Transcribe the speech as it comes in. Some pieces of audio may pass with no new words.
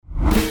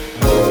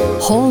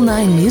Whole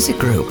Nine Music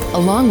Group,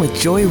 along with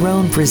Joy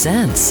Roan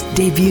Presents,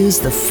 debuts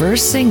the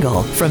first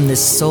single from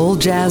this soul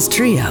jazz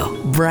trio,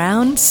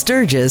 Brown,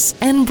 Sturgis,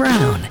 and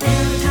Brown.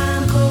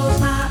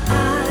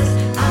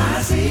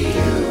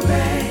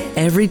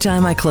 Every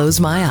time I close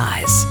my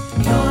eyes,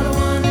 you're the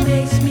one that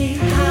makes me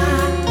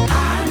high.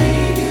 I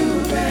need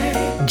you,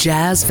 babe.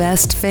 Jazz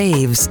Fest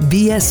Faves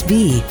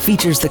BSB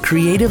features the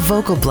creative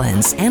vocal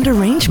blends and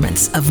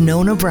arrangements of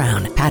Nona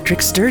Brown,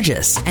 Patrick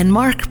Sturgis, and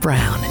Mark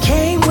Brown.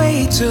 Can't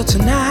wait till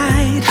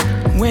tonight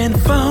when the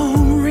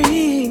phone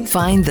rings.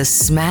 Find the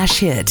smash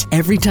hit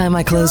Every Time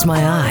I Close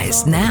My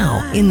Eyes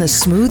now in the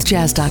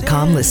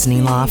smoothjazz.com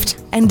listening loft,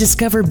 and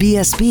discover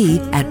BSB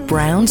at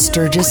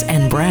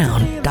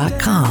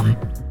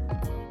brownsturgisandbrown.com.